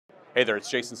Hey there, it's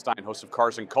Jason Stein, host of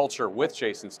Cars and Culture with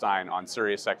Jason Stein on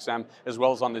SiriusXM, as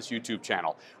well as on this YouTube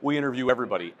channel. We interview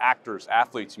everybody, actors,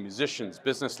 athletes, musicians,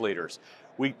 business leaders.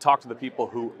 We talk to the people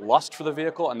who lust for the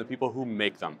vehicle and the people who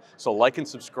make them. So like and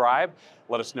subscribe.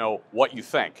 Let us know what you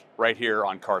think right here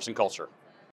on Cars and Culture.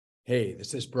 Hey,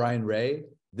 this is Brian Ray.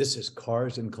 This is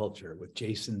Cars and Culture with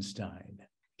Jason Stein.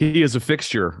 He is a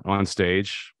fixture on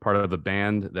stage, part of the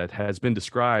band that has been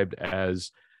described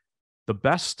as the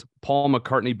best Paul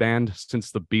McCartney band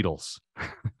since the Beatles.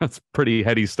 That's pretty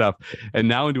heady stuff. And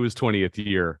now into his 20th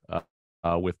year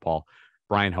with Paul.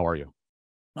 Brian, how are you?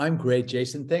 I'm great,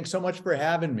 Jason. Thanks so much for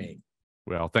having me.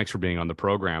 Well, thanks for being on the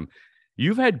program.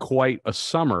 You've had quite a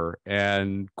summer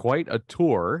and quite a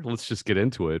tour. Let's just get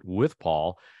into it with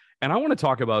Paul. And I want to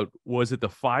talk about, was it the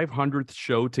 500th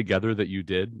show together that you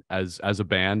did as a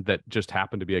band that just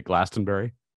happened to be at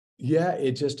Glastonbury? Yeah,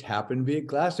 it just happened to be at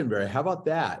Glastonbury. How about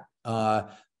that?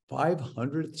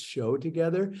 500th show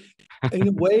together. In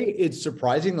a way, it's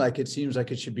surprising. Like, it seems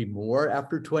like it should be more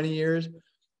after 20 years.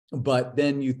 But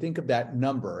then you think of that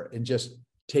number and just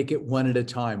take it one at a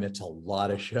time. It's a lot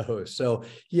of shows. So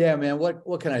yeah, man,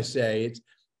 what can I say?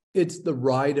 It's the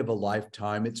ride of a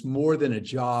lifetime. It's more than a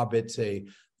job. It's a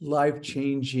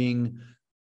life-changing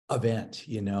event,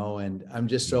 and I'm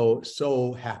just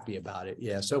so happy about it.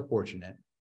 Yeah, so fortunate.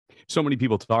 So many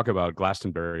people talk about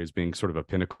Glastonbury as being sort of a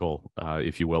pinnacle,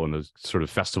 if you will, in the sort of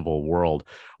festival world.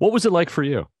 What was it like for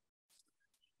you?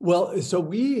 Well, so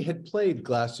we had played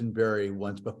Glastonbury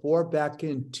once before, back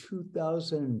in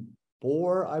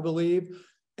 2004, I believe,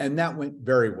 and that went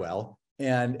very well.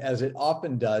 And as it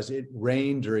often does, it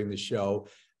rained during the show,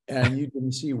 and you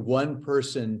didn't see one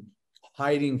person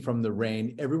hiding from the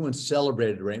rain. Everyone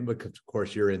celebrated the rain because, of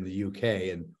course, you're in the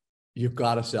UK and you've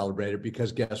got to celebrate it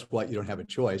because guess what? You don't have a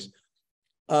choice.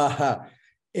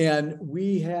 And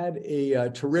we had a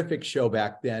terrific show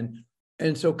back then.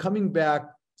 And so coming back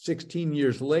 16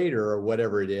 years later or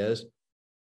whatever it is,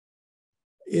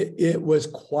 it was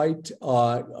quite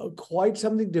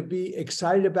something to be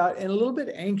excited about and a little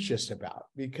bit anxious about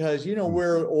because,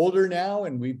 we're older now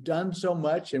and we've done so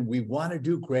much and we want to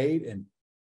do great. And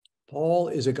Paul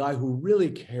is a guy who really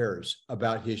cares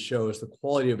about his shows, the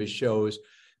quality of his shows.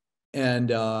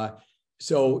 And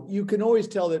so you can always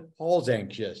tell that Paul's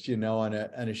anxious, on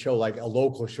a show like a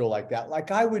local show like that,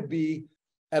 like I would be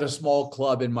at a small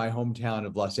club in my hometown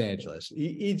of Los Angeles.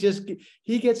 He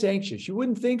gets anxious. You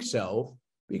wouldn't think so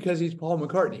because he's Paul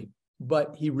McCartney,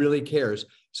 but he really cares.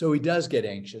 So he does get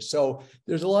anxious. So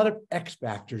there's a lot of X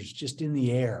factors just in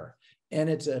the air, and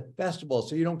it's a festival,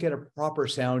 so you don't get a proper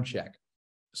sound check.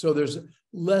 So there's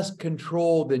less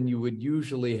control than you would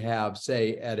usually have,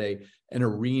 say, at an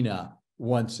arena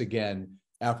once again,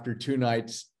 after two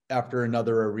nights, after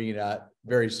another arena,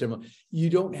 very similar. You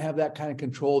don't have that kind of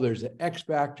control. There's an X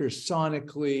factor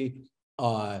sonically,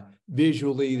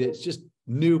 visually, that's just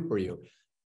new for you.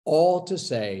 All to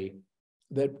say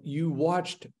that you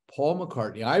watched Paul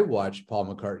McCartney. I watched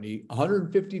Paul McCartney.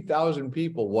 150,000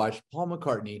 people watched Paul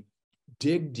McCartney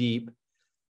dig deep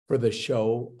for the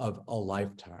show of a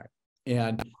lifetime.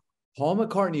 And Paul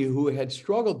McCartney, who had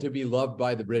struggled to be loved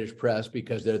by the British press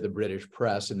because they're the British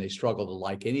press and they struggle to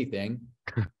like anything,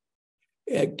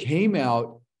 it came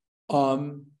out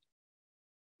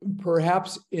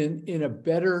perhaps in a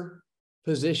better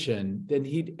position than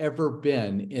he'd ever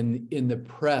been in the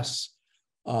press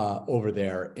over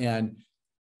there. And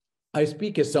I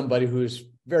speak as somebody who's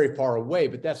very far away,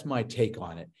 but that's my take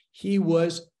on it. He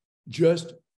was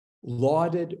just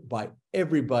lauded by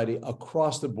everybody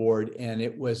across the board, and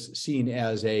it was seen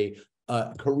as a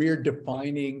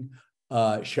career-defining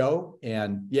show.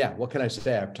 And yeah, what can I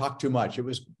say? I've talked too much. It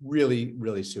was really,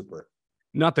 really super.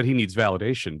 Not that he needs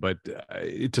validation, but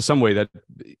in some way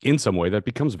that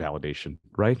becomes validation,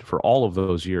 right? For all of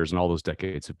those years and all those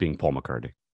decades of being Paul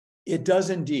McCartney. It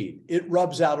does indeed. It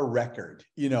rubs out a record,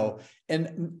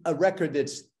 and a record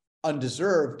that's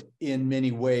undeserved in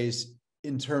many ways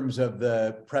in terms of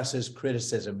the press's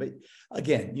criticism. But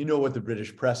again, you know what the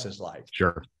British press is like.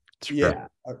 Sure. Yeah,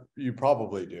 you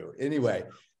probably do. Anyway,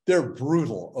 they're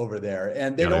brutal over there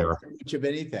and they don't think much of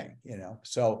anything,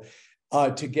 So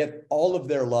to get all of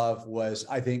their love was,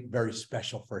 I think, very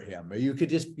special for him. You could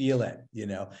just feel it,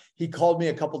 He called me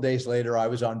a couple of days later. I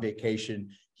was on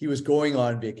vacation. He was going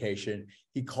on vacation.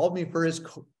 He called me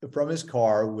from his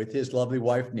car with his lovely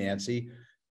wife, Nancy,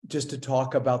 just to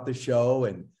talk about the show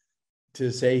and to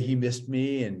say he missed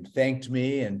me and thanked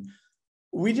me. And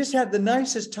we just had the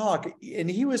nicest talk.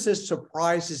 And he was as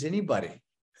surprised as anybody,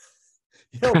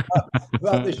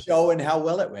 about the show and how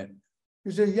well it went.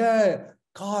 He said, yeah,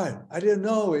 God, I didn't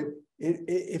know it.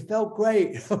 It felt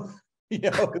great.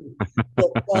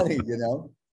 So funny,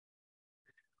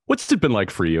 What's it been like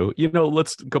for you?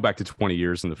 Let's go back to 20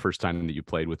 years and the first time that you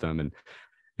played with them, and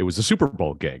it was a Super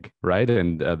Bowl gig, right?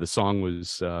 And the song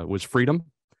was "Freedom."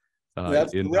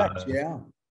 That's in correct. Yeah.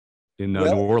 New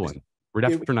Orleans, right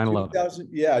It after was 9/11. 2000,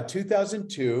 yeah,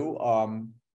 2002.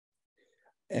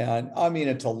 And I mean,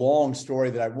 it's a long story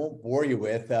that I won't bore you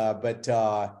with, but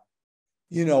I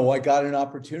got an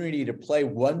opportunity to play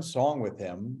one song with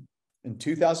him in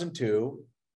 2002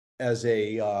 as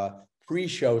a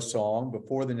pre-show song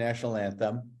before the national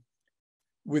anthem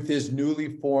with his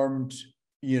newly formed,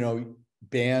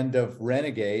 band of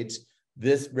renegades.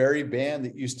 This very band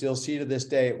that you still see to this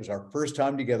day. It was our first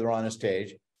time together on a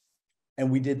stage.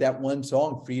 And we did that one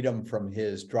song, Freedom, from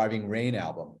his Driving Rain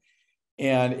album.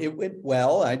 And it went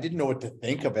well. I didn't know what to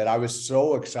think of it. I was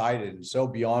so excited and so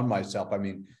beyond myself. I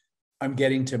mean, I'm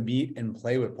getting to meet and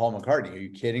play with Paul McCartney. Are you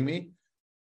kidding me?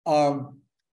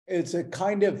 It's a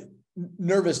kind of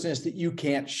nervousness that you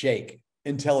can't shake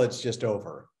until it's just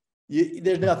over.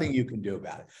 There's nothing you can do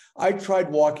about it. I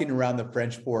tried walking around the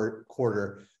French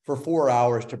Quarter for 4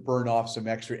 hours to burn off some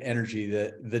extra energy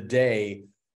the day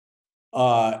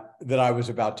that I was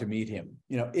about to meet him.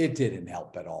 It didn't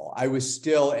help at all. I was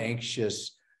still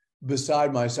anxious,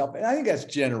 beside myself. And I think that's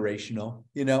generational.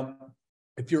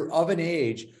 If you're of an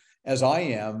age, as I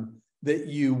am, that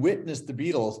you witness the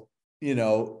Beatles,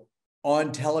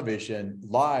 on television,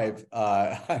 live,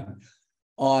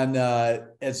 on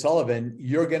Ed Sullivan,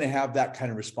 you're going to have that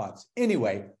kind of response.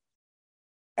 Anyway,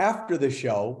 after the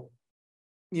show,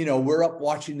 we're up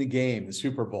watching the game, the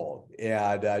Super Bowl,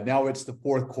 and now it's the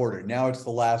fourth quarter. Now it's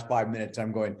the last 5 minutes.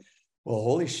 I'm going, well,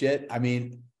 holy shit. I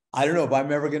mean, I don't know if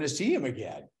I'm ever going to see him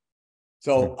again.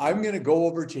 So I'm going to go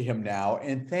over to him now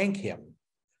and thank him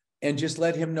and just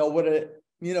let him know what a,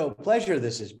 pleasure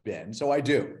this has been. So I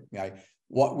do.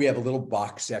 We have a little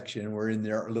box section. We're in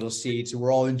there, little seats, and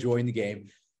we're all enjoying the game.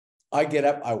 I get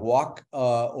up, I walk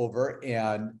over,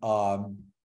 and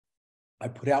I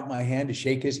put out my hand to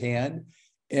shake his hand.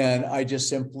 And I just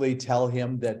simply tell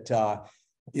him that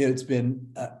it's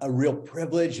been a real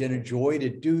privilege and a joy to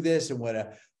do this, and what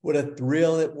a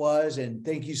thrill it was. And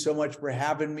thank you so much for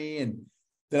having me. And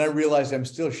then I realized I'm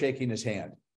still shaking his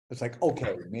hand. It's like,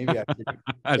 okay, maybe I should,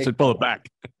 I should pull it back.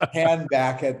 hand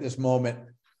back at this moment.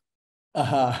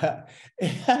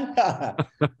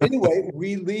 Anyway,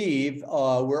 we leave.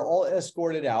 We're all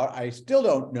escorted out. I still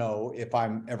don't know if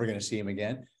I'm ever going to see him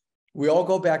again. We all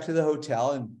go back to the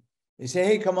hotel, and they say,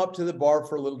 hey, come up to the bar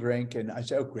for a little drink. And I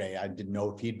said, oh, great. I didn't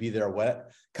know if he'd be there or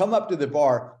what. Come up to the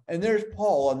bar, and there's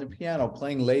Paul on the piano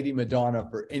playing Lady Madonna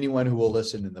for anyone who will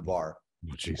listen in the bar.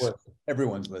 Oh, geez.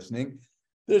 Everyone's listening.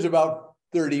 There's about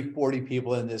 30, 40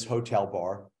 people in this hotel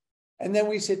bar. And then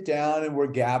we sit down and we're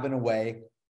gabbing away.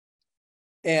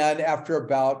 And after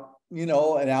about,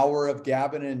 an hour of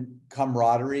gabbing and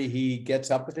camaraderie, he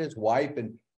gets up with his wife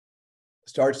and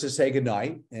starts to say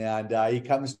goodnight. And he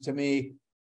comes to me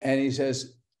and he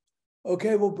says,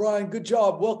 okay, well, Brian, good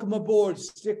job. Welcome aboard.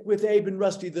 Stick with Abe and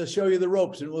Rusty. They'll show you the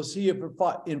ropes, and we'll see you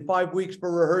in 5 weeks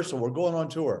for rehearsal. We're going on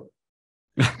tour.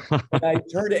 And I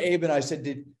turned to Abe and I said,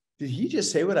 did he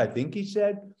just say what I think he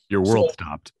said? Your world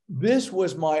stopped. This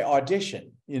was my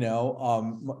audition, a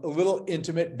little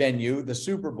intimate venue, the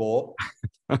Super Bowl.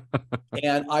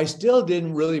 And I still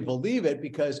didn't really believe it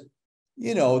because,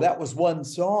 that was one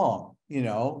song,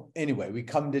 Anyway, we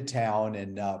come to town,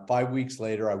 and 5 weeks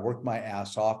later, I worked my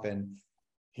ass off, and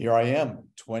here I am,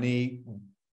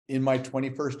 in my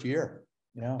 21st year.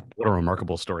 Yeah. What a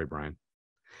remarkable story, Brian.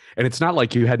 And it's not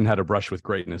like you hadn't had a brush with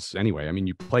greatness anyway. I mean,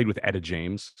 you played with Etta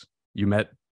James. You met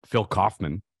Phil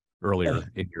Kaufman earlier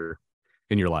in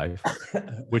your life,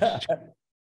 which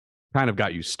kind of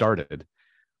got you started.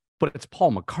 But it's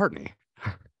Paul McCartney.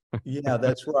 Yeah,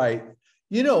 that's right.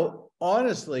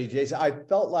 Honestly, Jason, I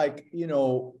felt like,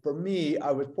 for me,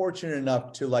 I was fortunate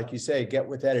enough to, like you say, get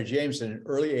with Etta James at an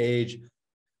early age,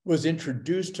 was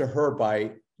introduced to her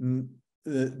by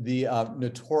the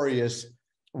notorious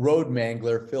road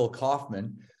mangler, Phil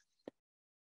Kaufman,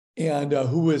 and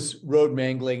who was road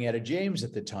mangling Etta James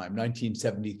at the time,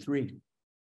 1973.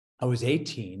 I was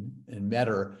 18 and met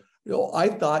her. I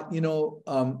thought,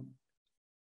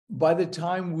 by the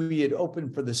time we had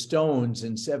opened for the Stones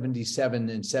in 77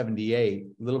 and 78,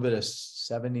 a little bit of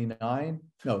 78,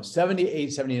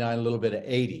 79, a little bit of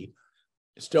 80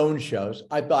 Stones shows,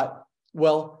 I thought,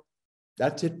 well,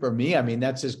 that's it for me. I mean,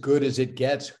 that's as good as it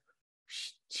gets.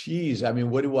 Geez, I mean,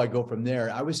 what do I go from there?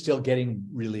 I was still getting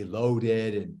really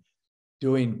loaded and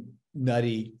doing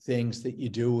nutty things that you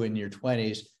do in your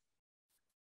 20s.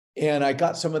 And I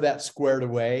got some of that squared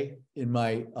away in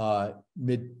my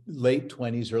late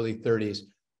 20s, early 30s.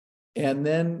 And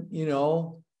then,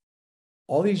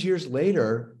 all these years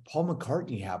later, Paul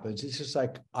McCartney happens. It's just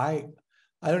like, I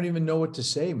don't even know what to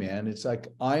say, man. It's like,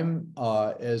 I'm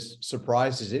as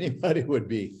surprised as anybody would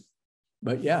be.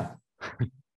 But yeah.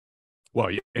 Well,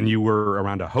 and you were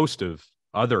around a host of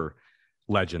other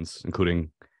legends,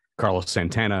 including Carlos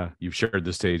Santana. You've shared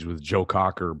the stage with Joe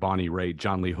Cocker, Bonnie Raitt,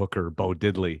 John Lee Hooker, Bo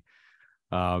Diddley.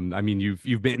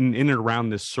 You've been in and around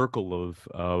this circle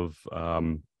of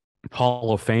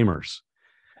Hall of Famers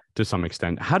to some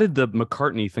extent. How did the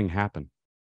McCartney thing happen?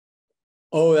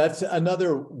 Oh, that's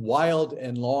another wild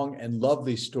and long and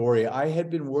lovely story. I had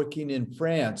been working in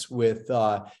France with,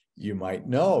 you might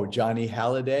know, Johnny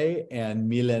Hallyday and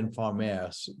Mylène Farmer,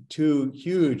 two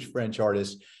huge French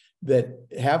artists that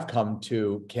have come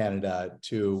to Canada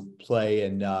to play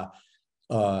in,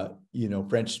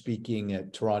 French-speaking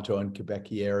at Toronto and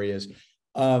Quebec areas.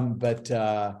 But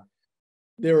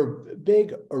they were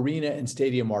big arena and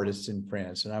stadium artists in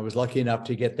France, and I was lucky enough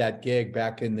to get that gig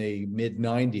back in the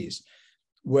mid-90s.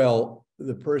 Well,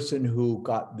 the person who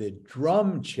got the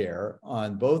drum chair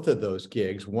on both of those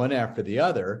gigs, one after the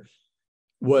other,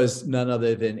 was none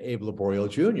other than Abe Laboriel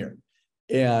Jr.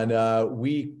 And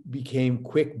we became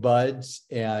quick buds,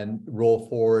 and roll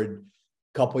forward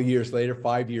a couple of years later,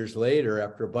 5 years later,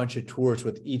 after a bunch of tours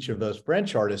with each of those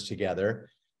French artists together,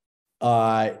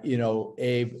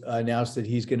 Abe announced that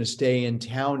he's going to stay in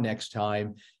town next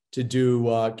time to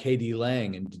do K.D.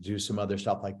 Lang and to do some other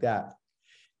stuff like that.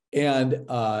 And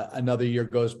another year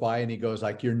goes by, and he goes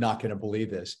like, "You're not going to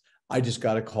believe this. I just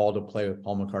got a call to play with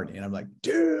Paul McCartney." And I'm like,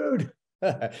 "Dude."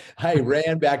 I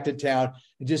ran back to town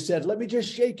and just said, "Let me just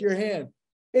shake your hand."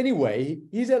 Anyway,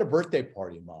 he's at a birthday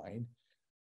party of mine,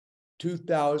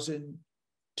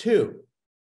 2002,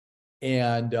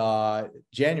 and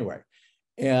January.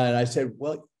 And I said,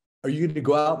 "Well, are you going to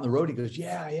go out on the road?" He goes,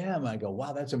 "Yeah, I am." I go,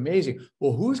 "Wow, that's amazing.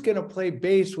 Well, who's going to play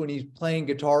bass when he's playing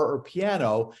guitar or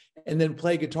piano, and then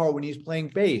play guitar when he's playing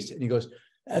bass?" And he goes,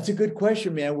 "That's a good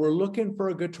question, man. We're looking for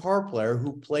a guitar player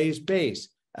who plays bass."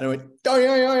 And I went, "Ding,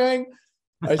 ding, ding."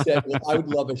 I said, "Well, I would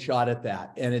love a shot at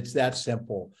that." And it's that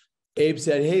simple. Abe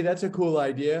said, "Hey, that's a cool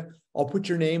idea. I'll put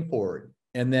your name forward."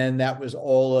 And then that was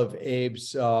all of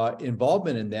Abe's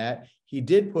involvement in that. He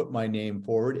did put my name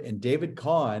forward, and David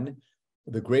Kahn,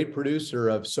 the great producer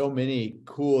of so many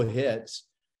cool hits,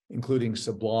 including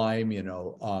Sublime,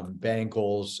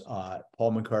 Bangles,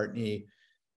 Paul McCartney,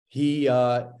 he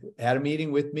had a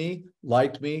meeting with me,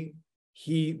 liked me.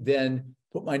 He then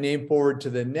put my name forward to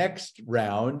the next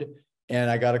round, and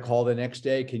I got a call the next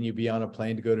day, "Can you be on a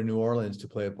plane to go to New Orleans to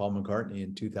play with Paul McCartney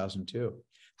in 2002?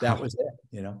 That was it,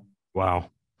 Wow.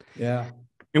 Yeah.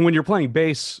 And when you're playing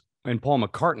bass and Paul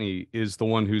McCartney is the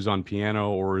one who's on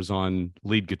piano or is on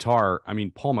lead guitar, I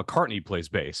mean, Paul McCartney plays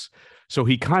bass. So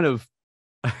he kind of,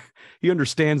 he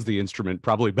understands the instrument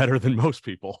probably better than most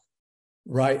people.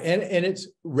 Right. And it's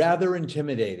rather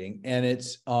intimidating, and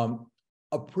it's a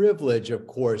privilege, of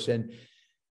course. And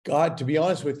God, to be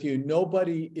honest with you,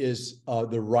 nobody is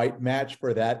the right match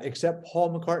for that except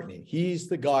Paul McCartney. He's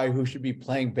the guy who should be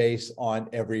playing bass on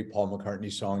every Paul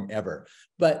McCartney song ever.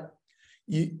 But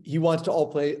he wants to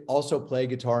also play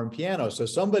guitar and piano. So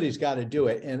somebody's got to do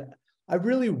it. And I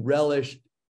really relished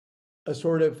a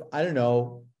sort of, I don't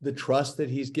know, the trust that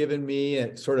he's given me,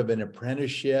 and sort of an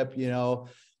apprenticeship,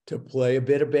 to play a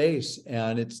bit of bass.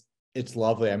 And it's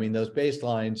lovely. I mean, those bass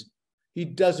lines, he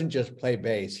doesn't just play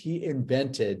bass. He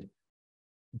invented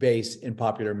bass in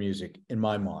popular music, in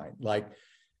my mind, like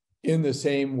in the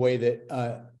same way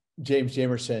that James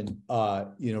Jamerson,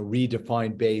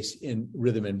 redefined bass in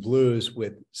rhythm and blues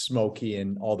with Smokey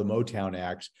and all the Motown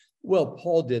acts. Well,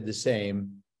 Paul did the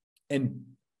same, and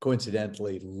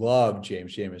coincidentally loved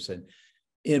James Jamerson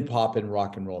in pop and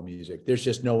rock and roll music. There's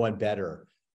just no one better.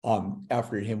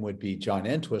 After him would be John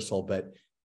Entwistle, but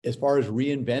as far as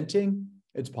reinventing,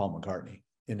 it's Paul McCartney,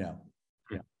 Yeah.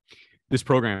 This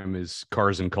program is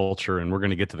Cars and Culture, and we're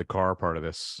going to get to the car part of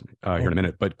this here in a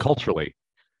minute. But culturally,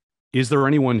 is there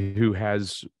anyone who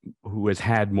has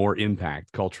had more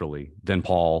impact culturally than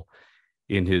Paul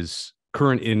in his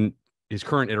current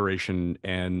iteration,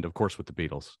 and of course with the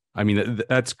Beatles? I mean,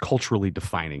 that's culturally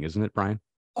defining, isn't it, Brian?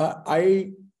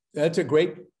 That's a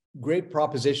great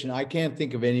proposition. I can't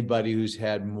think of anybody who's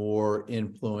had more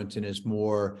influence and is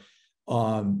more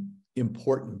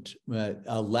important.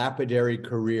 A lapidary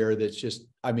career that's just,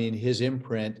 I mean, his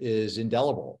imprint is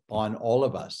indelible on all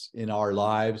of us, in our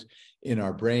lives, in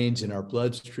our brains, in our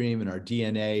bloodstream, in our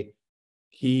DNA.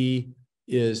 He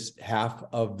is half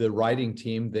of the writing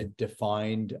team that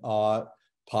defined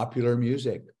popular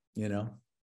music,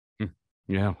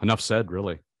 Yeah, enough said,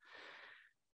 really.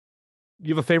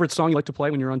 You have a favorite song you like to play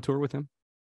when you're on tour with him?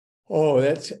 Oh,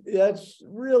 that's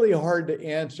really hard to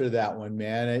answer that one,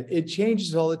 man. It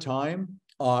changes all the time.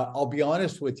 I'll be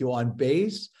honest with you, on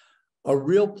bass, a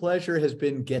real pleasure has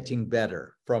been getting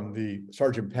better from the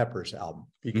Sgt. Pepper's album,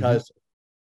 because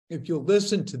if you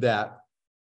listen to that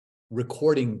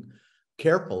recording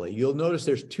carefully, you'll notice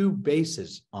there's two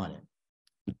basses on it.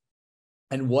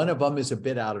 And one of them is a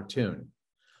bit out of tune.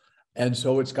 And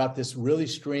so it's got this really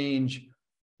strange,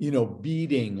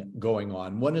 beating going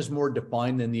on. One is more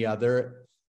defined than the other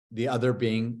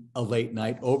being a late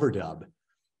night overdub,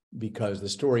 because the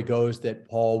story goes that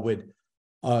Paul would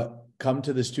come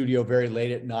to the studio very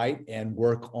late at night and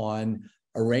work on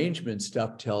arrangement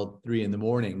stuff till 3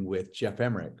 a.m. with Jeff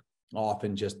Emmerich,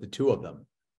 often just the two of them.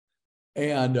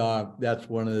 And that's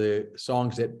one of the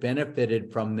songs that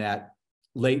benefited from that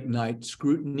late night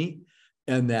scrutiny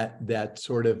and that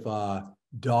sort of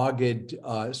dogged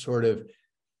sort of,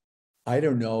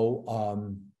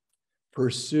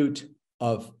 pursuit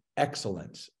of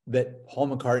excellence that Paul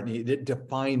McCartney, that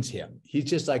defines him. He's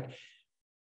just like,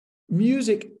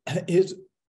 music is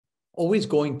always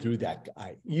going through that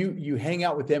guy. You hang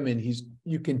out with him and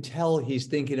you can tell he's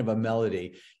thinking of a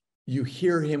melody. You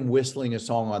hear him whistling a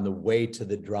song on the way to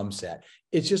the drum set.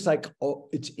 It's just like, oh,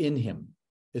 it's in him.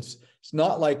 It's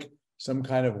not like some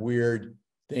kind of weird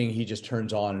thing he just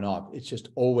turns on and off. It's just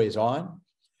always on.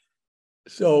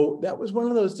 So that was one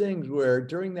of those things where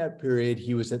during that period,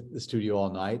 he was at the studio all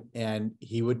night and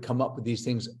he would come up with these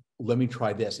things. Let me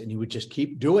try this. And he would just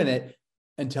keep doing it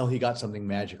until he got something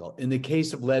magical. In the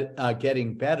case of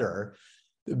Getting Better,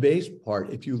 the bass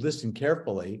part, if you listen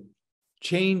carefully,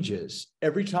 changes.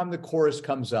 Every time the chorus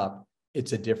comes up,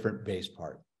 it's a different bass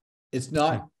part. It's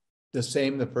not the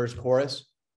same, the first chorus,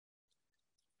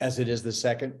 as it is the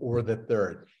second or the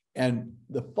third. And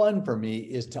the fun for me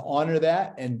is to honor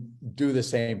that and do the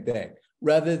same thing,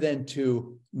 rather than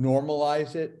to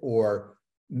normalize it or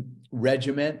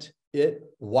regiment it.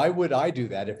 Why would I do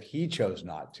that if he chose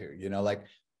not to? Like,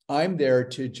 I'm there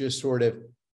to just sort of,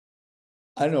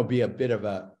 be a bit of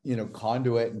a,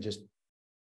 conduit and just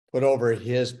put over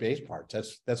his bass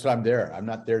parts. That's what I'm there. I'm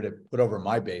not there to put over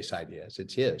my bass ideas.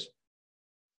 It's his.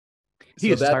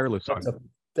 He is tireless.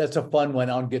 That's a fun one.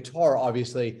 On guitar,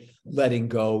 obviously, Letting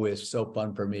Go is so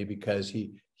fun for me because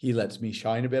he lets me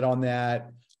shine a bit on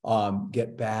that.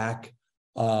 Get Back.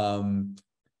 I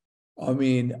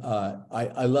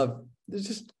love, there's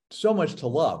just so much to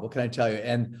love. What can I tell you?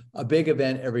 And a big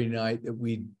event every night that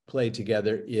we play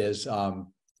together is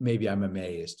Maybe I'm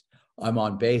Amazed. I'm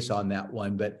on bass on that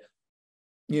one, but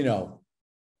you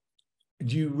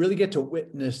really get to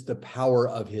witness the power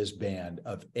of his band,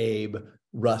 of Abe,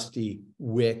 Rusty,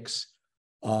 Wicks,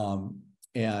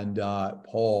 and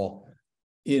Paul,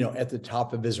 at the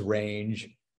top of his range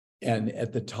and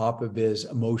at the top of his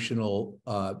emotional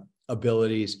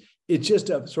abilities. It's just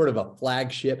a sort of a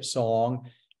flagship song.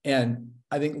 And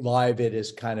I think live it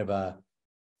is kind of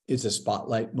it's a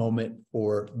spotlight moment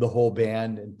for the whole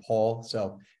band and Paul.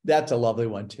 So that's a lovely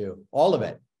one too. All of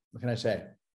it. What can I say?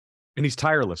 And he's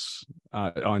tireless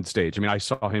on stage. I mean, I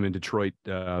saw him in Detroit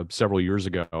several years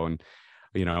ago, and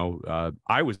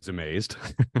I was amazed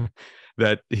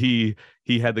that he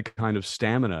had the kind of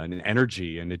stamina and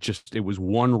energy, and it was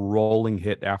one rolling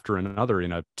hit after another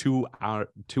in a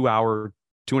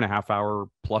 2.5 hour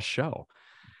plus show.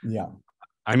 Yeah.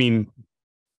 I mean,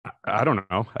 I don't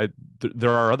know.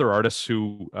 There are other artists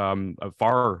who are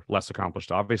far less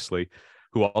accomplished, obviously,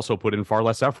 who also put in far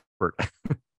less effort.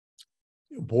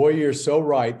 Boy, you're so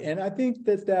right. And I think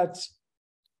it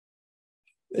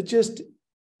just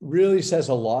really says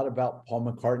a lot about Paul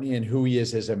McCartney and who he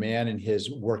is as a man and his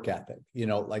work ethic.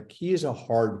 Like, he is a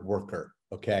hard worker.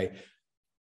 Okay.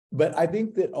 But I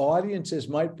think that audiences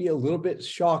might be a little bit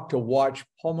shocked to watch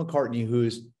Paul McCartney,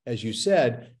 who's, as you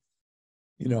said,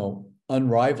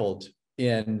 unrivaled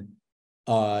in,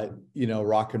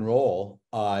 rock and roll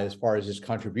as far as his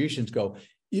contributions go.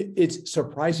 It's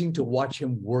surprising to watch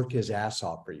him work his ass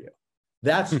off for you.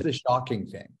 That's the shocking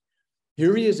thing.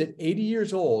 Here he is at 80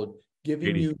 years old,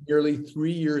 giving you nearly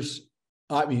 3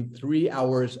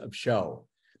 hours of show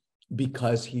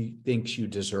because he thinks you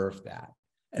deserve that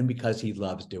and because he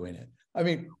loves doing it. I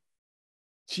mean,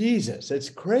 Jesus, it's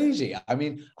crazy. I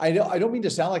mean, I don't mean to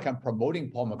sound like I'm promoting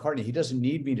Paul McCartney. He doesn't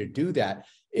need me to do that.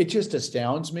 It just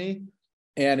astounds me,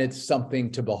 and it's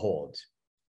something to behold.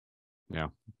 Yeah,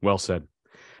 well said.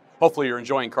 Hopefully you're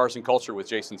enjoying Cars and Culture with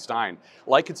Jason Stein.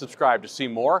 Like and subscribe to see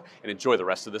more and enjoy the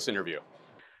rest of this interview.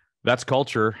 That's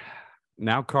culture.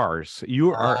 Now cars.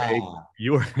 You are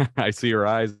I see your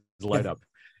eyes light up.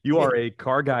 You are a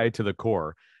car guy to the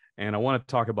core. And I want to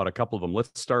talk about a couple of them.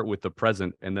 Let's start with the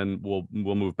present, and then we'll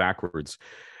move backwards.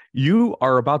 You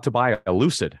are about to buy a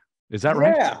Lucid. Is that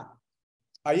right? Yeah,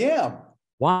 I am.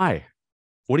 Why?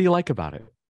 What do you like about it?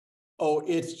 Oh,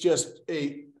 it's just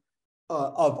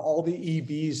of all the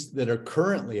EVs that are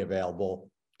currently available,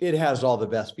 it has all the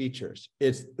best features.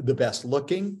 It's the best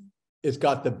looking. It's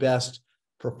got the best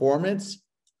performance.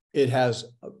 It has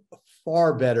a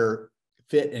far better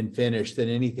fit and finish than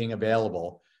anything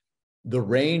available. The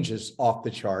range is off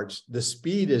the charts. The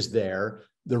speed is there.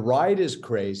 The ride is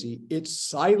crazy. It's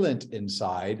silent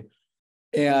inside.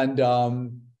 And,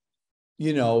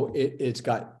 it's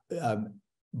got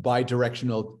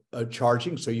bi-directional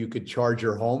charging, so you could charge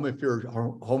your home if your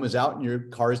home is out and your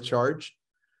car is charged.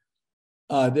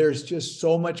 There's just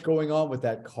so much going on with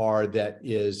that car that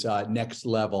is next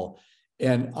level.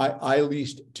 And I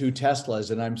leased 2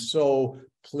 Teslas, and I'm so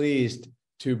pleased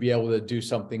to be able to do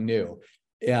something new.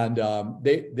 And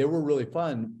they were really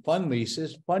fun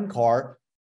leases, fun car.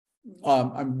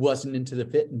 I wasn't into the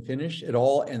fit and finish at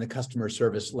all, and the customer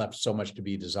service left so much to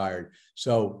be desired.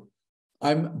 So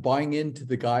I'm buying into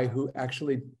the guy who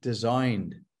actually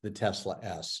designed the Tesla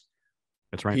S.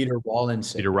 That's right. Peter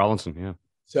Rawlinson. Peter Rawlinson, yeah.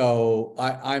 So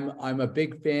I'm a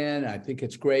big fan. I think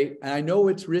it's great. And I know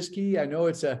it's risky. I know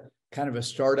it's a kind of a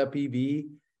startup EV,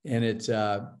 and it's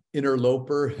a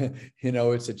interloper.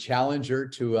 It's a challenger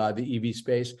to the EV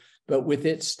space. But with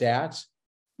its stats,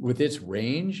 with its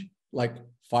range, like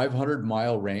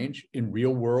 500-mile range in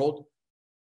real world,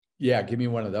 yeah, give me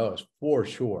one of those for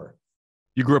sure.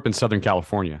 You grew up in Southern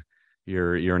California.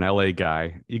 You're an LA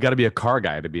guy. You got to be a car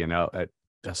guy to be a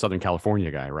Southern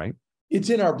California guy, right? It's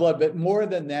in our blood, but more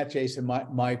than that, Jason,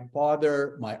 my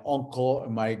father, my uncle,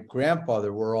 and my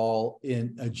grandfather were all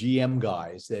in GM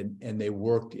guys, and they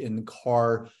worked in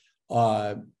car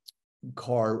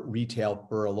retail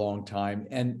for a long time.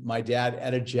 And my dad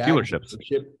at a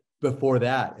dealership before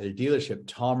that, at a dealership,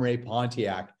 Tom Ray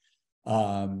Pontiac,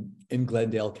 in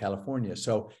Glendale, California.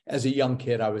 So as a young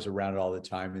kid, I was around it all the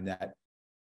time, and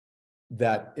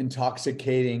that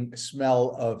intoxicating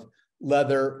smell of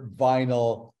leather,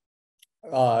 vinyl,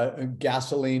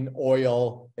 gasoline,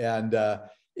 oil, and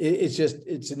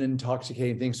it's an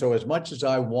intoxicating thing. So as much as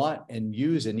I want and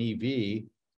use an EV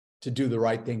to do the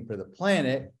right thing for the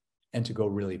planet and to go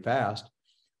really fast,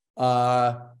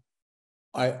 I'm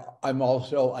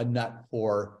also a nut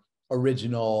for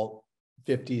original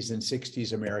 50s and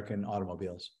 60s American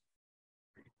automobiles.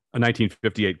 A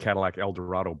 1958 Cadillac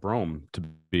Eldorado Brougham, to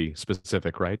be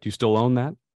specific, right? Do you still own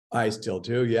that? I still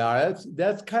do. Yeah,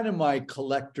 that's kind of my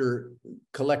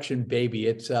collection baby.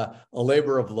 It's a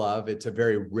labor of love. It's a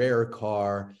very rare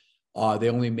car. They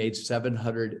only made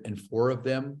 704 of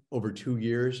them over 2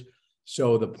 years.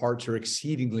 So the parts are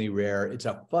exceedingly rare. It's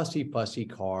a fussy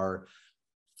car,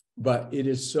 but it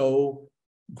is so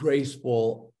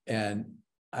graceful, and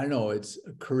I don't know, it's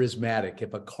charismatic.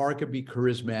 If a car could be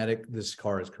charismatic, this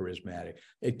car is charismatic.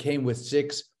 It came with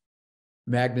 6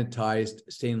 magnetized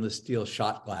stainless steel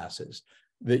shot glasses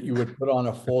that you would put on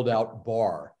a fold-out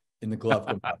bar in the glove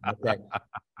compartment. Okay.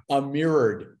 A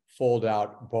mirrored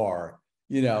fold-out bar,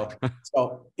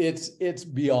 So it's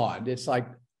beyond. It's like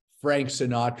Frank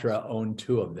Sinatra owned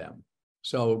 2 of them.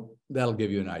 So that'll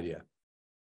give you an idea.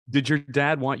 Did your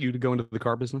dad want you to go into the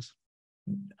car business?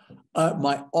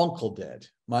 My uncle did.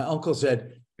 My uncle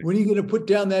said, "When are you going to put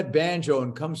down that banjo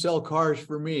and come sell cars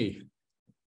for me?"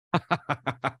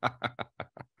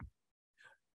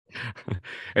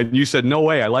 And you said, "No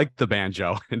way, I like the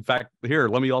banjo. In fact, here,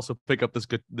 let me also pick up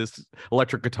this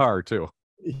electric guitar too."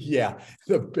 Yeah,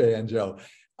 the banjo.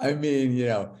 I mean,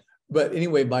 but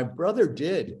anyway, my brother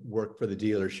did work for the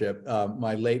dealership,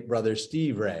 my late brother,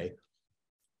 Steve Ray.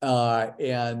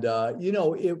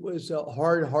 It was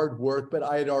hard work, but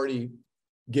I had already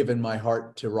given my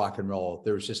heart to rock and roll.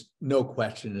 There was just no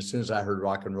question as soon as I heard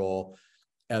rock and roll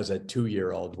as a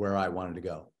 2-year-old where I wanted to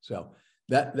go. So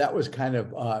that was kind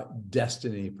of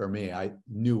destiny for me. I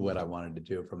knew what I wanted to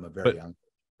do from a very young.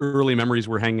 Early memories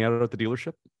were hanging out at the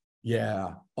dealership?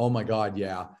 Yeah. Oh my God.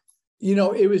 Yeah.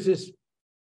 It was just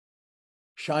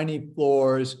shiny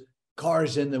floors,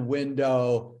 cars in the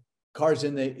window, cars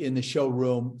in the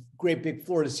showroom, great big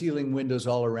floor to ceiling windows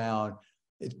all around.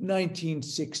 It's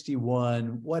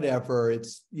 1961, whatever.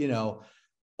 It's,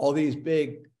 all these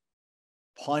big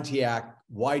Pontiac,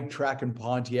 wide track and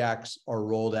Pontiacs are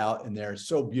rolled out, and they're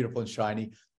so beautiful and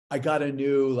shiny. I got a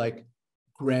new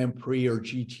Grand Prix or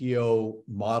GTO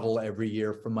model every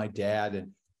year from my dad.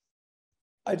 And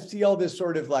I'd see all this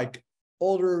sort of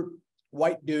older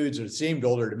white dudes, or it seemed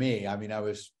older to me. I mean, I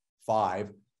was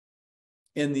 5,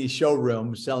 in the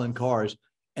showroom selling cars.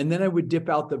 And then I would dip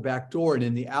out the back door, and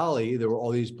in the alley, there were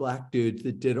all these black dudes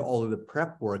that did all of the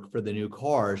prep work for the new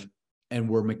cars. and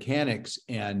were mechanics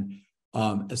and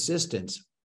assistants.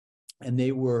 And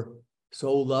they were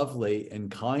so lovely and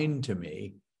kind to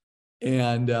me.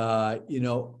 And, you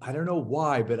know, I don't know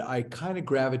why, but I kind of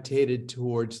gravitated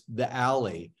towards the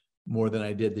alley more than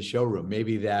I did the showroom.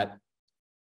 Maybe that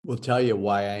will tell you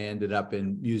why I ended up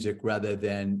in music rather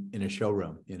than in a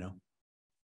showroom, you know?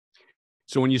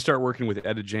 So when you start working with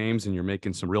Etta James and you're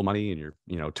making some real money and you're,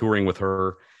 you know, touring with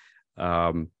her,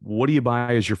 what do you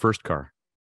buy as your first car?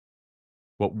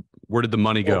 Where did the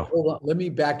money go? Hold on. Let me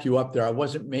back you up there. I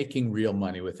wasn't making real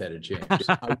money with Etta James.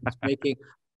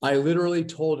 I literally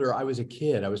told her I was a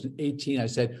kid. I was 18. I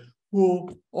said, well,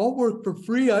 I'll work for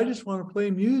free. I just want to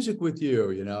play music with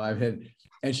you. You know, I mean,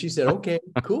 and she said, okay,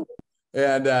 cool.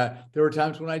 And there were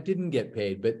times when I didn't get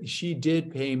paid, but she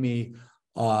did pay me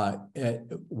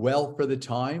well for the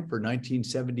time, for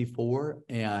 1974.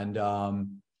 And,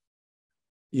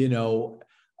 you know,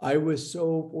 I was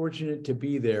so fortunate to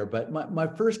be there. But my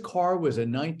first car was a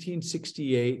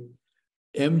 1968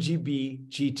 MGB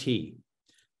GT.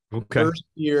 Okay. First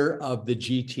year of the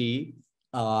GT.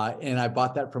 And I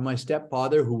bought that from my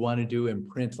stepfather, who wanted to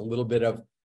imprint a little bit of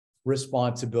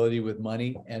responsibility with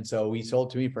money. And so he sold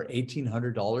to me for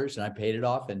 $1,800 and I paid it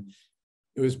off. And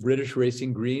it was British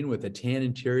racing green with a tan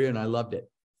interior, and I loved it.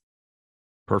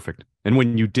 Perfect. And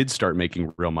when you did start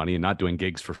making real money and not doing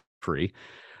gigs for free,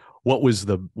 what was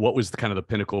the kind of the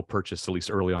pinnacle purchase, at least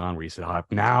early on, where you said,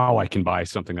 now I can buy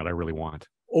something that I really want?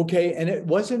 Okay. And it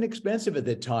wasn't expensive at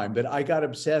the time, but I got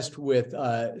obsessed with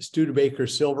Studebaker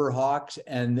Silverhawks,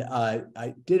 and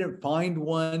I didn't find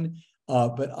one,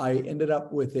 but I ended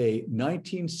up with a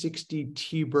 1960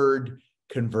 T-Bird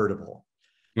convertible.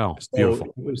 No, So beautiful.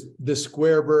 it was the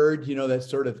square bird, you know, that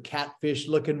sort of catfish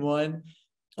looking one.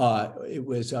 It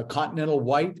was a continental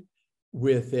white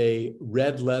with a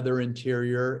red leather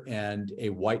interior and a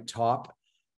white top.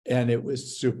 And it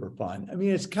was super fun. I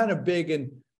mean, it's kind of big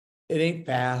and it ain't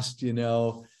fast, you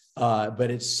know, but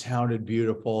it sounded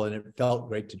beautiful and it felt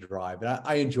great to drive. And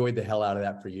I enjoyed the hell out of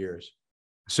that for years.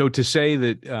 So to say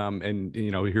that, and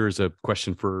you know, here's a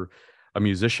question for a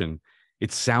musician,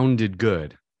 it sounded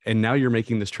good. And now you're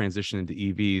making this transition into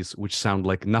EVs, which sound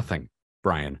like nothing,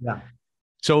 Brian. Yeah.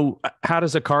 So how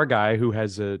does a car guy who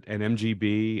has an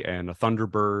MGB and a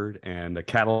Thunderbird and a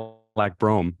Cadillac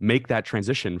Brougham make that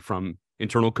transition from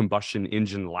internal combustion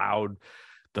engine loud,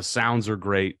 the sounds are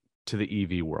great, to the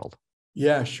EV world?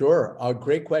 Yeah, sure.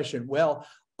 Great question. Well,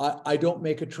 I don't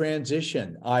make a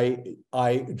transition. I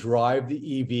drive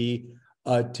the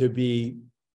EV to be,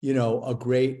 you know, a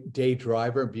great day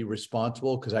driver and be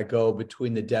responsible, because I go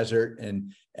between the desert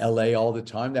and LA all the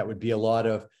time. That would be a lot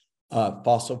of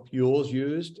fossil fuels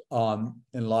used and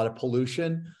a lot of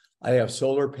pollution. I have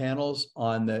solar panels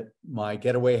on my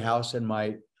getaway house and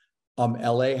my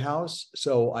LA house.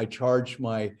 So I charge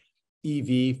my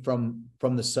EV from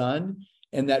the sun,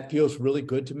 and that feels really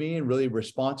good to me and really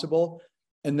responsible.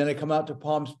 And then I come out to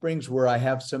Palm Springs, where I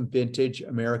have some vintage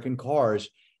American cars,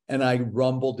 and I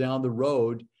rumble down the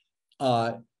road,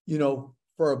 you know,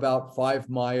 for about 5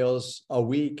 miles a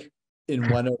week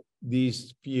in one of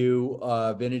these few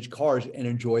vintage cars and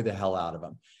enjoy the hell out of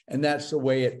them. And that's the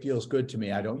way it feels good to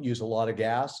me. I don't use a lot of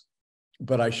gas,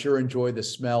 but I sure enjoy the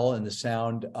smell and the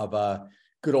sound of a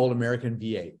good old American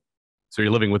V8. So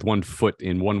you're living with one foot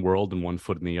in one world and one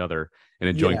foot in the other and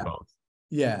enjoying both.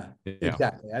 Yeah,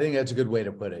 exactly. I think that's a good way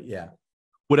to put it. Yeah.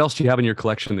 What else do you have in your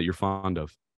collection that you're fond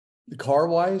of?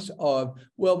 Car-wise, well,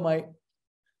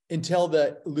 until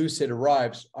the Lucid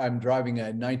arrives, I'm driving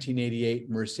a 1988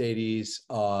 Mercedes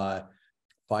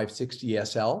 560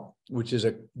 SL, which is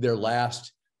their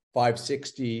last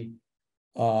 560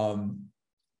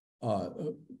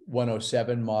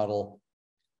 107 model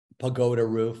pagoda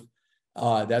roof.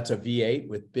 That's a V8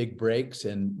 with big brakes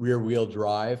and rear wheel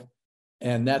drive.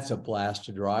 And that's a blast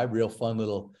to drive, real fun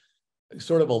little,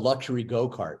 sort of a luxury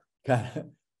go-kart kind of.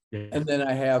 Yeah. And then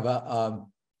I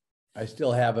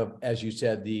still have, as you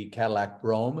said, the Cadillac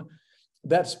Brougham.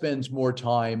 That spends more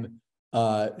time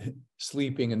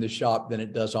sleeping in the shop than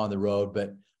it does on the road,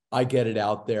 but I get it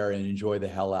out there and enjoy the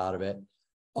hell out of it.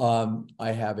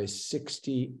 I have a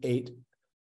 68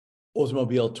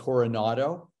 Oldsmobile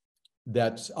Toronado.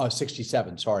 That's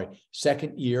 67, sorry,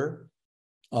 second year.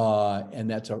 And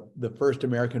that's the first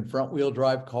American front wheel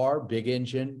drive car, big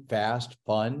engine, fast,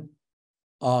 fun.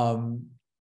 I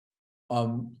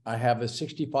have a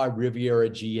 65 Riviera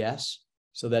GS.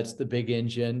 So that's the big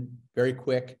engine, very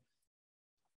quick,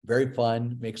 very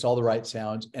fun, makes all the right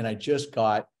sounds. And I just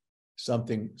got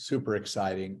something super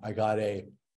exciting. I got a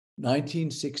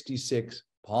 1966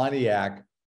 Pontiac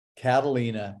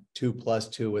Catalina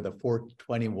 2+2 with a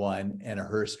 421 and a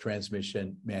Hearst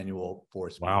transmission manual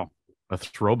 4-speed. Wow. A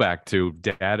throwback to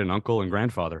dad and uncle and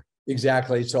grandfather.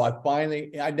 Exactly. So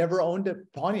I never owned a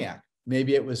Pontiac.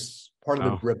 Maybe it was part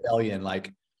of the rebellion.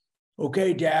 Like,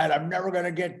 okay, Dad, I'm never going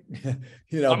to get,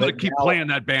 I'm going to keep playing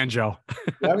that banjo.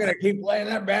 I'm going to keep playing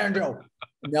that banjo.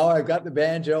 Now I've got the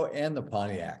banjo and the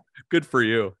Pontiac. Good for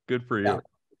you. Good for you. Yeah.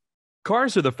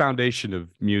 Cars are the foundation of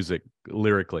music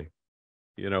lyrically.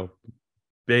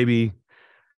 Baby,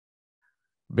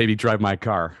 drive my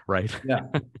car, right? Yeah.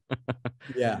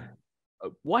 Yeah.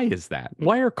 Why is that?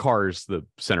 Why are cars the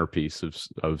centerpiece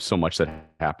of so much that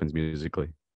happens musically?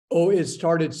 Oh, it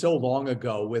started so long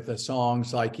ago with the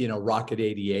songs like, Rocket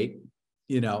 88,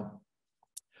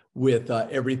 with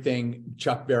everything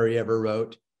Chuck Berry ever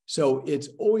wrote. So it's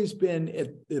always been at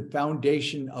the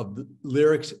foundation of the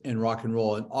lyrics in rock and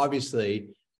roll. And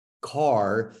obviously,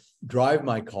 car, drive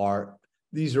my car,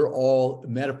 these are all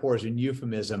metaphors and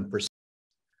euphemism for.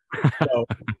 So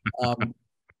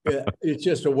it's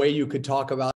just a way you could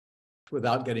talk about it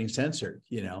without getting censored,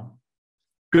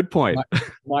 Good point.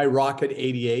 My Rocket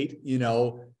 88,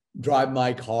 drive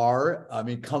my car. I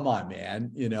mean, come on,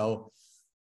 man.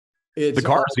 It's the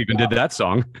Cars even did that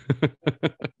song.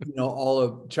 All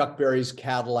of Chuck Berry's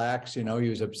Cadillacs, he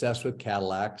was obsessed with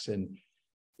Cadillacs, and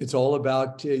it's all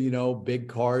about, big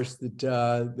cars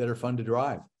that are fun to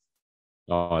drive.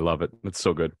 Oh, I love it. That's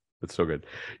so good. That's so good.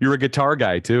 You're a guitar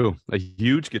guy too, a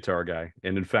huge guitar guy.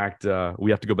 And in fact, we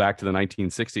have to go back to the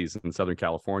 1960s in Southern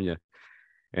California.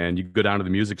 And you go down to the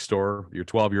music store, you're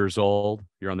 12 years old,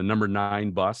 you're on the number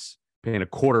 9 bus, paying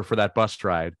 $0.25 for that bus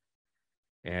ride,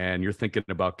 and you're thinking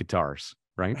about guitars,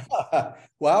 right?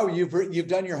 Wow, you've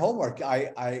done your homework.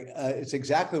 It's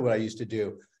exactly what I used to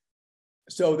do.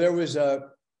 So there was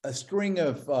a string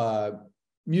of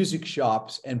music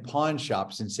shops and pawn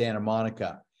shops in Santa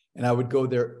Monica, and I would go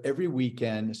there every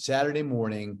weekend, Saturday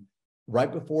morning,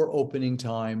 right before opening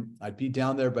time. I'd be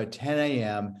down there by 10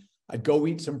 a.m. I'd go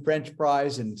eat some French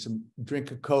fries and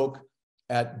drink a Coke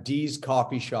at Dee's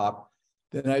coffee shop.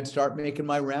 Then I'd start making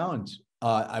my rounds.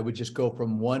 I would just go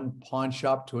from one pawn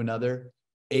shop to another,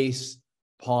 Ace,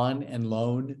 Pawn and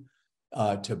Loan,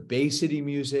 to Bay City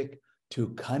Music,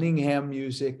 to Cunningham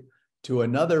Music, to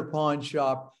another pawn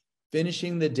shop,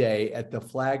 finishing the day at the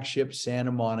flagship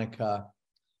Santa Monica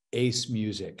Ace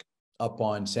Music up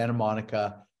on Santa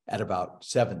Monica at about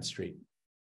 7th Street.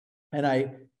 And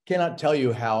I cannot tell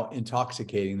you how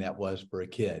intoxicating that was for a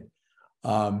kid.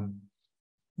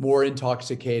 More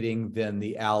intoxicating than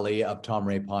the alley of Tom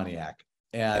Ray Pontiac.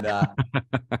 And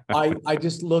I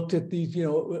just looked at these,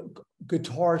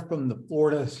 guitars from the floor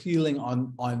to the ceiling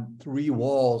on 3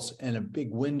 walls and a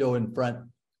big window in front,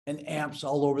 and amps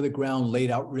all over the ground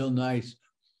laid out real nice.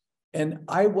 And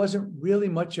I wasn't really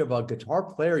much of a guitar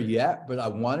player yet, but I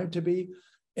wanted to be.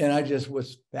 And I just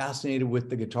was fascinated with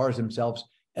the guitars themselves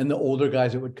and the older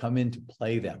guys that would come in to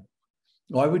play them.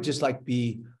 I would just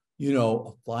be,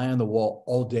 a fly on the wall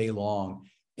all day long.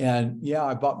 And yeah,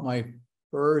 I bought my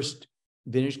first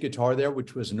vintage guitar there,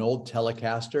 which was an old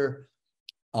Telecaster.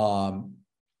 And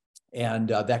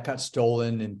that got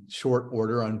stolen in short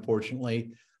order,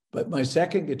 unfortunately. But my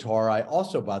second guitar I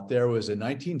also bought there was a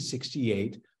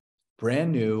 1968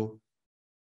 brand new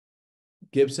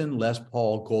Gibson Les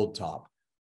Paul Gold Top.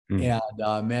 And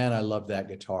man, I love that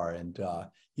guitar. And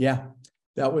yeah,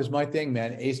 that was my thing,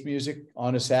 man. Ace Music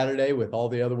on a Saturday with all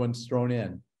the other ones thrown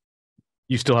in.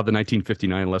 You still have the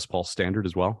 1959 Les Paul Standard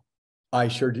as well? I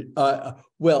sure do.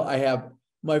 Well, I have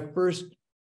my first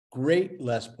great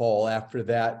Les Paul. After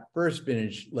that first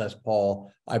vintage Les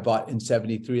Paul I bought in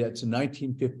 73. That's a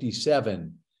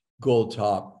 1957 Gold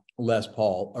Top Les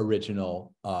Paul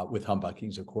original with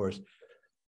humbuckings, of course.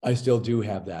 I still do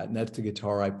have that. And that's the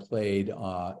guitar I played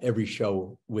every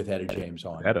show with Etta James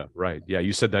on. Etta, right. Yeah,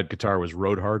 you said that guitar was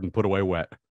rode hard and put away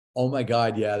wet. Oh my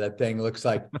God, yeah, that thing looks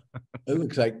like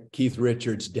Keith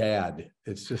Richards' dad.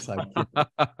 It's just like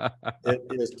it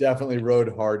is definitely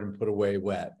rode hard and put away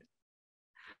wet.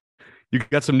 You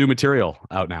got some new material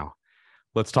out now.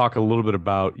 Let's talk a little bit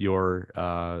about your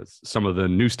some of the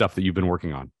new stuff that you've been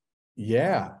working on.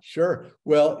 Yeah, sure.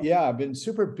 Well, yeah, I've been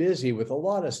super busy with a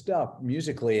lot of stuff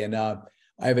musically, and I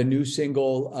have a new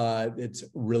single that's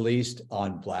released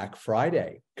on Black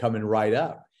Friday coming right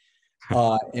up.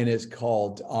 And it's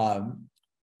called On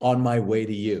My Way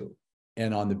to You.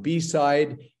 And on the B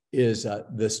side is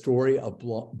the story of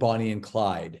Bonnie and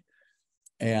Clyde.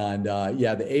 And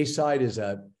yeah, the A side is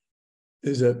a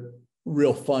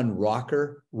real fun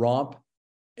rocker romp.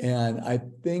 And I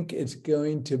think it's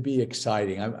going to be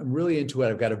exciting. I'm really into it.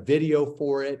 I've got a video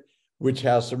for it, which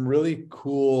has some really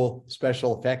cool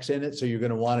special effects in it. So you're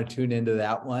going to want to tune into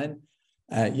that one.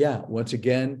 Yeah, once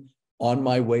again, On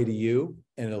My Way to You.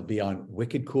 and it'll be on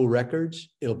Wicked Cool Records.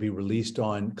 It'll be released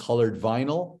on colored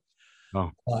vinyl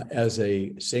as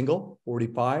a single,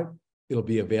 45. It'll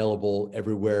be available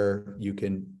everywhere you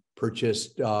can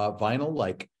purchase vinyl,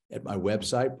 like at my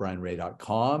website,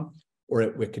 brianray.com, or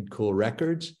at Wicked Cool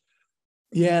Records.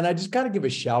 Yeah, and I just got to give a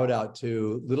shout out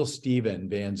to little Steven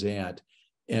Van Zandt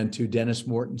and to Dennis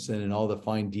Mortensen and all the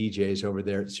fine DJs over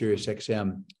there at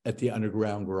SiriusXM at the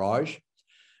Underground Garage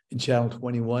in Channel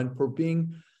 21 for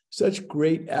being such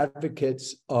great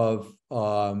advocates of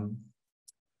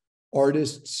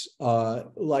artists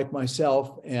like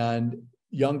myself and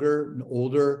younger and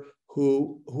older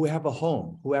who have a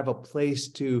home, who have a place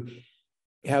to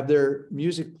have their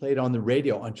music played on the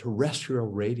radio, on terrestrial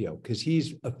radio, because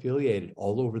he's affiliated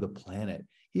all over the planet.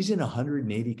 He's in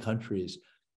 180 countries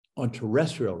on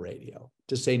terrestrial radio,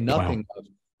 to say nothing of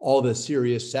all the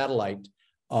Sirius satellite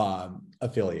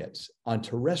affiliates on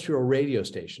terrestrial radio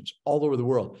stations all over the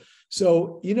world.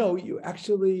 So, you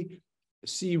actually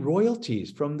see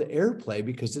royalties from the airplay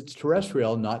because it's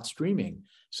terrestrial, not streaming.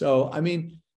 So, I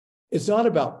mean, it's not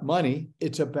about money.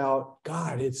 It's about,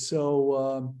 God, it's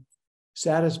so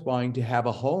satisfying to have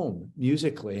a home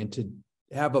musically and to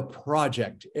have a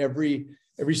project. Every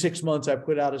 6 months I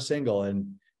put out a single,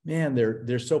 and man,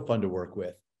 they're so fun to work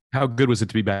with. How good was it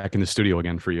to be back in the studio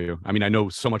again for you? I mean, I know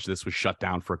so much of this was shut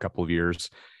down for a couple of years,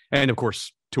 and of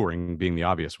course, touring being the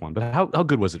obvious one, but how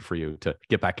good was it for you to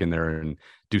get back in there and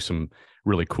do some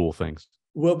really cool things?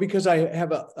 Well, because I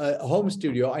have a home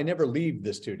studio, I never leave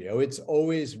the studio. It's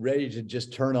always ready to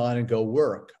just turn on and go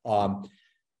work.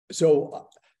 So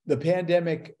the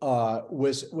pandemic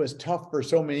was tough for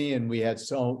so many, and we had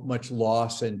so much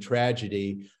loss and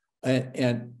tragedy,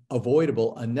 and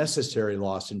avoidable, unnecessary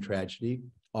loss and tragedy,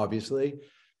 obviously.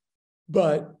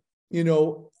 But,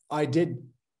 I did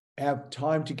have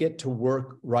time to get to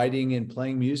work writing and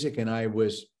playing music, and I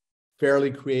was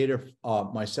fairly creative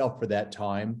myself for that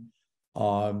time.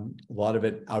 A lot of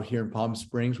it out here in Palm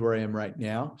Springs, where I am right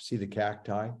now. See the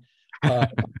cacti.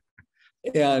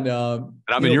 And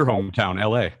I'm in your hometown,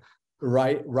 LA.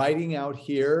 Writing out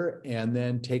here and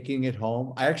then taking it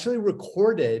home. I actually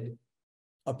recorded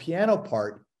a piano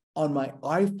part on my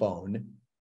iPhone,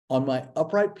 on my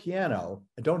upright piano.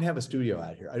 I don't have a studio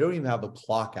out here. I don't even have a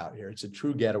clock out here. It's a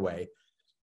true getaway.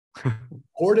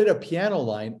 Recorded a piano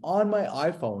line on my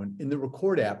iPhone in the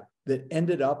record app that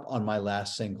ended up on my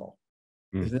last single.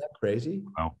 Isn't that crazy?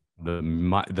 Wow.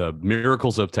 The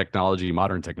miracles of technology,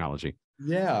 modern technology.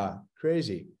 Yeah,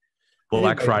 crazy.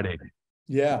 Black Friday.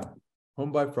 Yeah,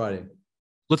 home by Friday.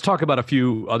 Let's talk about a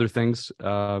few other things.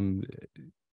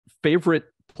 Favorite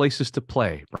places to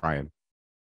play, Brian?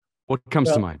 What comes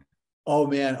to mind? Oh,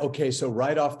 man. Okay, so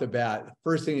right off the bat,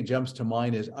 first thing that jumps to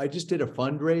mind is I just did a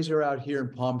fundraiser out here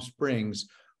in Palm Springs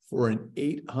for an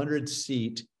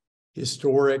 800-seat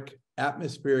historic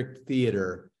atmospheric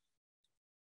theater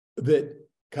that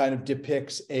kind of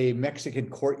depicts a Mexican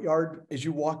courtyard as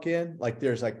you walk in. Like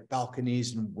there's like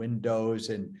balconies and windows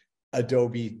and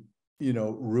adobe,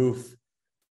 roof,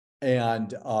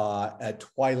 and a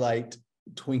twilight,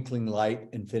 twinkling light,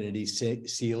 infinity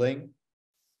ceiling,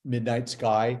 midnight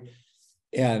sky,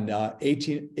 and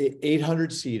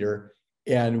 800-seater.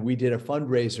 And we did a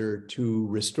fundraiser to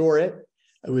restore it.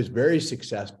 It was very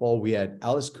successful. We had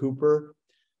Alice Cooper,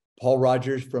 Paul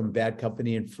Rogers from Bad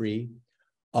Company and Free,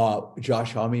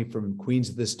 Josh Homme from Queens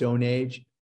of the Stone Age,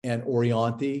 and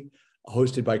Orianthi,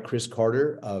 hosted by Chris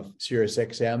Carter of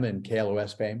SiriusXM and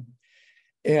KLOS fame,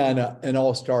 and an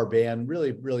all-star band,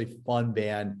 really, really fun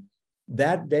band.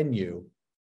 That venue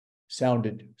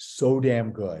sounded so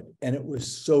damn good, and it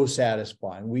was so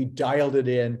satisfying. We dialed it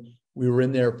in. We were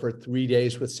in there for 3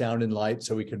 days with sound and light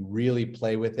so we could really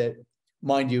play with it.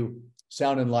 Mind you,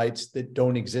 sound and lights that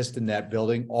don't exist in that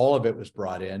building, all of it was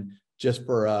brought in just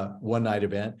for a one-night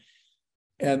event.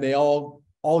 And they all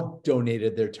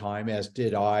donated their time, as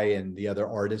did I and the other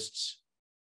artists.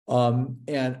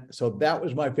 And so that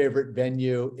was my favorite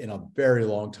venue in a very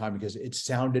long time because it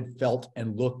sounded, felt,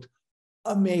 and looked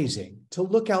amazing. To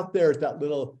look out there at that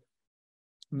little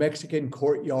Mexican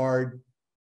courtyard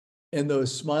and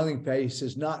those smiling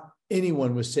faces, not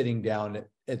anyone was sitting down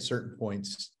at certain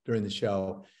points during the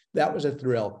show. That was a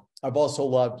thrill. I've also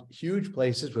loved huge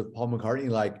places with Paul McCartney,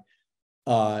 like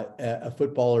a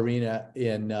football arena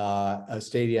in a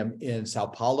stadium in Sao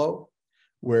Paulo,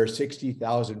 where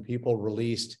 60,000 people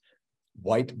released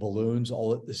white balloons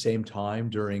all at the same time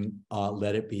during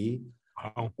Let It Be.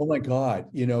 Wow. Oh my God,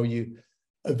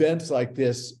 events like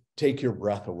this take your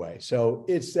breath away. So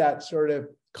it's that sort of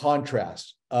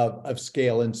contrast of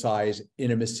scale and size,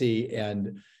 intimacy,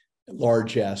 and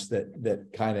largesse that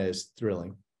kind of is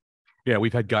thrilling. Yeah,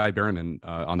 we've had Guy Berryman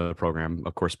on the program,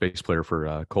 of course, bass player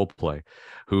for Coldplay,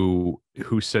 who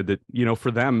said that,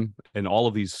 for them and all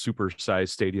of these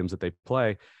super-sized stadiums that they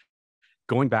play,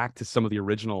 going back to some of the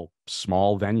original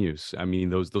small venues. I mean,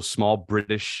 those small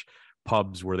British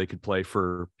pubs where they could play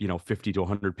for 50 to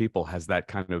 100 people has that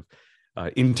kind of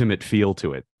intimate feel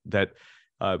to it. That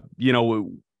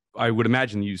I would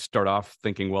imagine you start off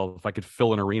thinking, well, if I could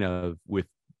fill an arena with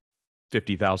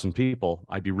 50,000 people,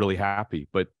 I'd be really happy.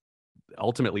 But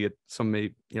ultimately,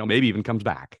 maybe even comes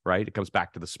back, right? It comes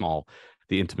back to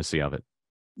the intimacy of it.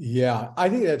 Yeah, I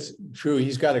think that's true.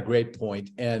 He's got a great point.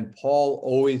 And Paul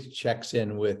always checks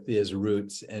in with his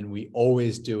roots, and we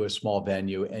always do a small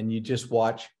venue. And you just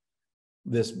watch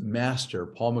this master,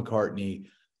 Paul McCartney,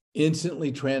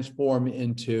 instantly transform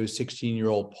into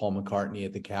 16-year-old Paul McCartney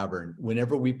at the Cavern.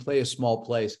 Whenever we play a small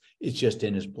place, it's just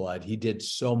in his blood. He did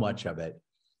so much of it.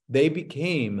 They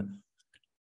became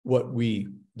what we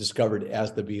discovered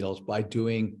as the Beatles by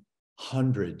doing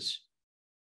hundreds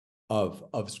of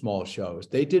small shows.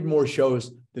 They did more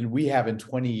shows than we have in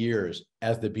 20 years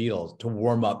as the Beatles to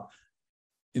warm up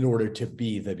in order to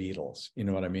be the Beatles. You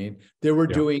know what I mean? They were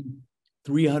doing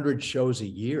 300 shows a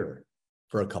year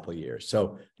for a couple of years.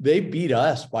 So they beat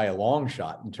us by a long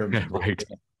shot in terms of right.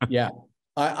 Yeah.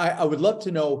 I would love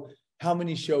to know how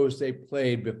many shows they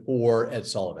played before Ed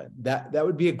Sullivan. That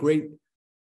would be a great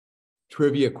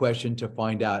trivia question to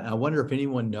find out. And I wonder if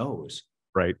anyone knows.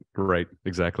 Right,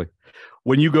 exactly.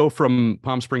 When you go from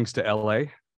Palm Springs to LA,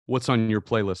 what's on your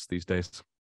playlist these days?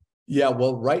 Yeah,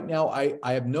 well, right now I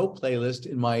have no playlist.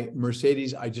 In my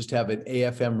Mercedes, I just have an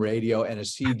AFM radio and a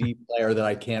CD player that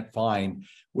I can't find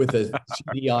with a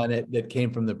CD on it that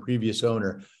came from the previous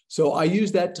owner. So I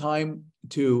use that time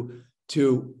to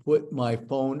put my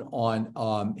phone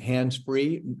on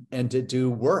hands-free and to do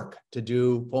work, to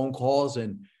do phone calls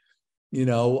and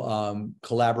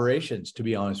collaborations, to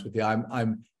be honest with you.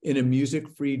 I'm in a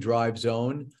music-free drive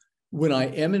zone. When I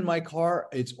am in my car,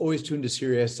 it's always tuned to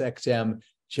Sirius XM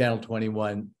Channel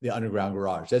 21, the Underground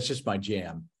Garage. That's just my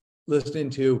jam. Listening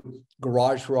to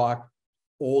garage rock,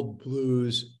 old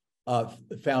blues,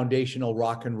 foundational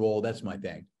rock and roll. That's my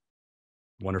thing.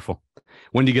 Wonderful.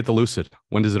 When do you get the Lucid?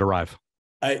 When does it arrive?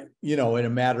 In a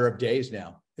matter of days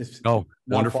now. It's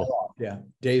wonderful. Far off. Yeah,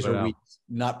 days or weeks,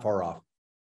 not far off.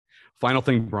 Final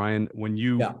thing, Brian, when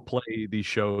you play these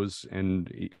shows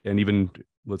and even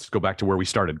let's go back to where we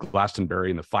started,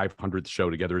 Glastonbury and the 500th show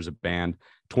together as a band,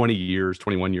 20 years,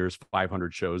 21 years,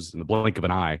 500 shows in the blink of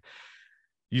an eye,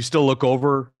 you still look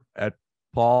over at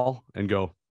Paul and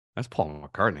go, that's Paul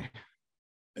McCartney.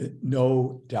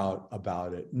 No doubt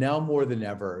about it. Now more than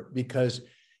ever, because,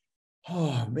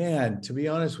 oh man, to be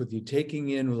honest with you, taking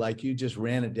in, like you just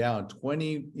ran it down,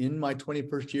 in my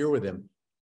 21st year with him,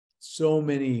 so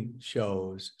many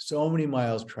shows, so many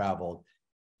miles traveled.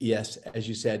 Yes, as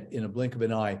you said, in a blink of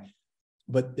an eye,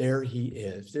 but there he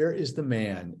is. There is the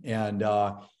man. And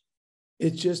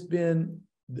it's just been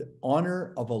the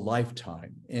honor of a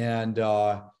lifetime. And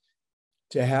to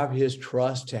have his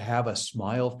trust, to have a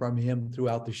smile from him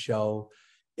throughout the show,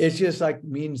 it's just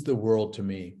means the world to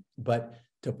me. But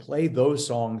to play those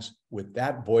songs with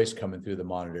that voice coming through the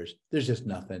monitors, there's just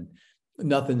nothing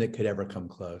that could ever come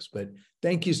close. But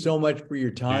thank you so much for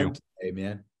your time today,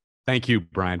 man. Thank you,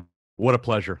 Brian. What a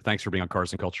pleasure. Thanks for being on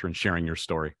Cars and Culture and sharing your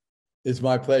story. It's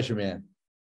my pleasure, man.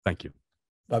 Thank you.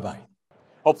 Bye-bye.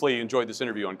 Hopefully you enjoyed this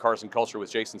interview on Cars and Culture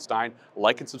with Jason Stein.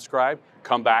 Like and subscribe.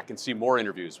 Come back and see more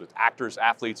interviews with actors,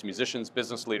 athletes, musicians,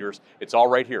 business leaders. It's all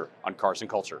right here on Cars and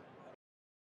Culture.